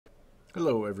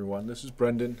Hello everyone, this is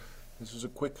Brendan. This is a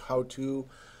quick how-to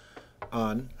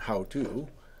on how to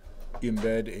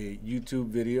embed a YouTube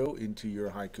video into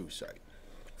your Haiku site.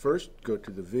 First, go to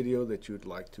the video that you would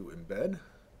like to embed.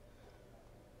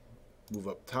 Move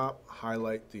up top,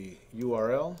 highlight the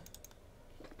URL.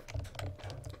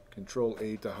 Control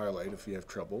A to highlight if you have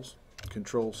troubles.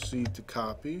 Control C to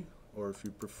copy, or if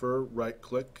you prefer,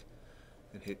 right-click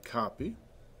and hit copy.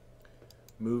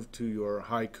 Move to your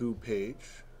Haiku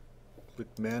page.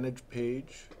 Click Manage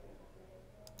Page,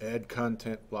 add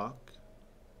content block,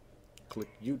 click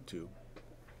YouTube.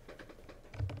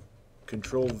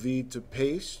 Control V to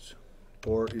paste,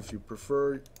 or if you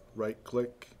prefer, right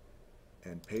click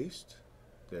and paste.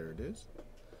 There it is.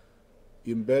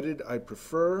 Embedded I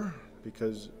prefer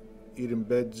because it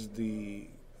embeds the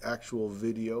actual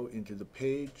video into the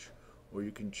page, or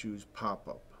you can choose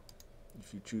pop-up.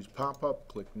 If you choose pop-up,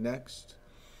 click Next.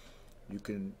 You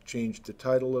can change the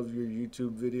title of your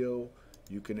YouTube video.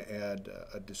 You can add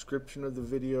a description of the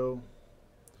video.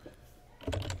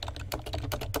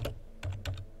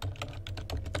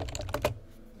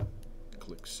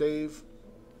 Click Save.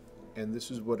 And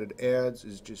this is what it adds,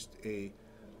 is just a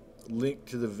link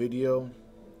to the video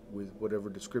with whatever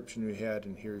description you had,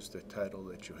 and here's the title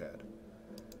that you had.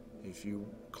 If you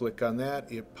click on that,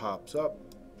 it pops up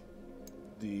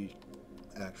the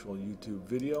actual YouTube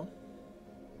video,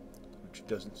 which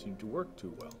doesn't seem to work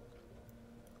too well.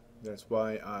 That's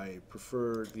why I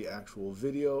prefer the actual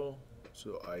video.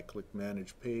 So I click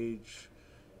Manage Page,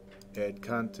 Add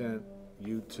Content,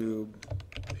 YouTube,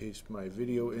 paste my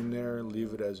video in there,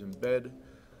 leave it as embed.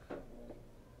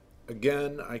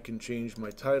 Again, I can change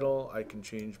my title, I can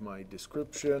change my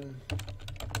description.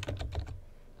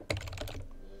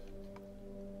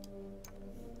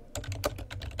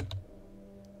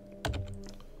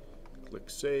 Click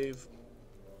Save.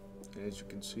 As you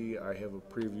can see, I have a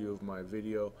preview of my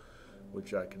video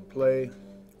which I can play,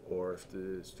 or if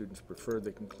the students prefer,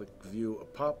 they can click View a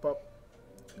pop-up,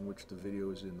 in which the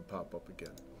video is in the pop-up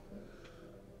again.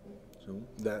 So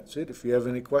that's it. If you have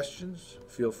any questions,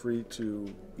 feel free to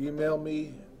email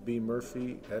me,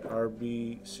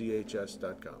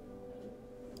 bmurphy@rbchs.com.